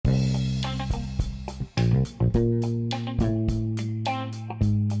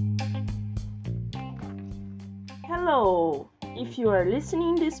Hello! If you are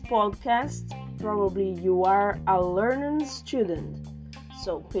listening this podcast, probably you are a learning student.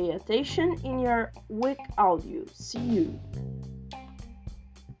 So pay attention in your week audio. See you!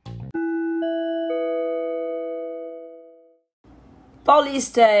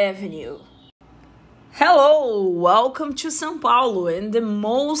 Paulista Avenue. Hello, welcome to São Paulo and the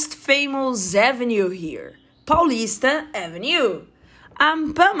most famous avenue here, Paulista Avenue.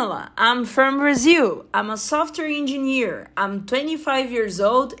 I'm Pamela, I'm from Brazil, I'm a software engineer, I'm 25 years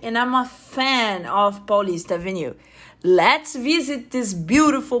old and I'm a fan of Paulista Avenue. Let's visit this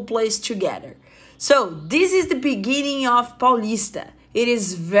beautiful place together. So, this is the beginning of Paulista. It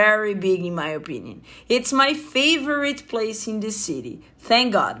is very big in my opinion. It's my favorite place in the city.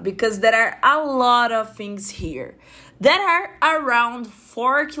 Thank God, because there are a lot of things here that are around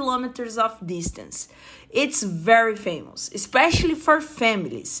 4 kilometers of distance. It's very famous, especially for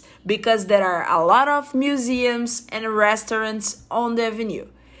families, because there are a lot of museums and restaurants on the avenue.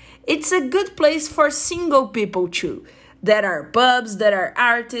 It's a good place for single people too. There are pubs, there are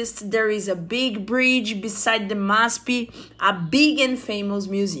artists, there is a big bridge beside the MASP, a big and famous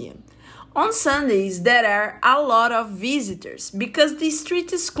museum. On Sundays, there are a lot of visitors because the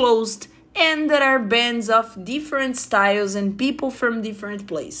street is closed and there are bands of different styles and people from different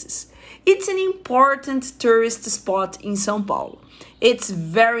places. It's an important tourist spot in São Paulo. It's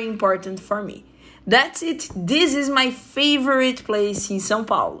very important for me. That's it. This is my favorite place in São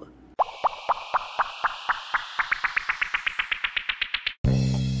Paulo.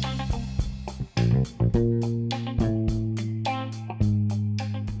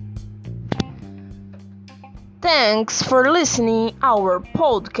 Thanks for listening our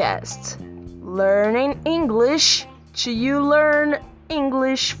podcast. Learning English till you learn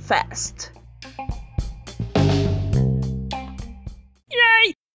English fast.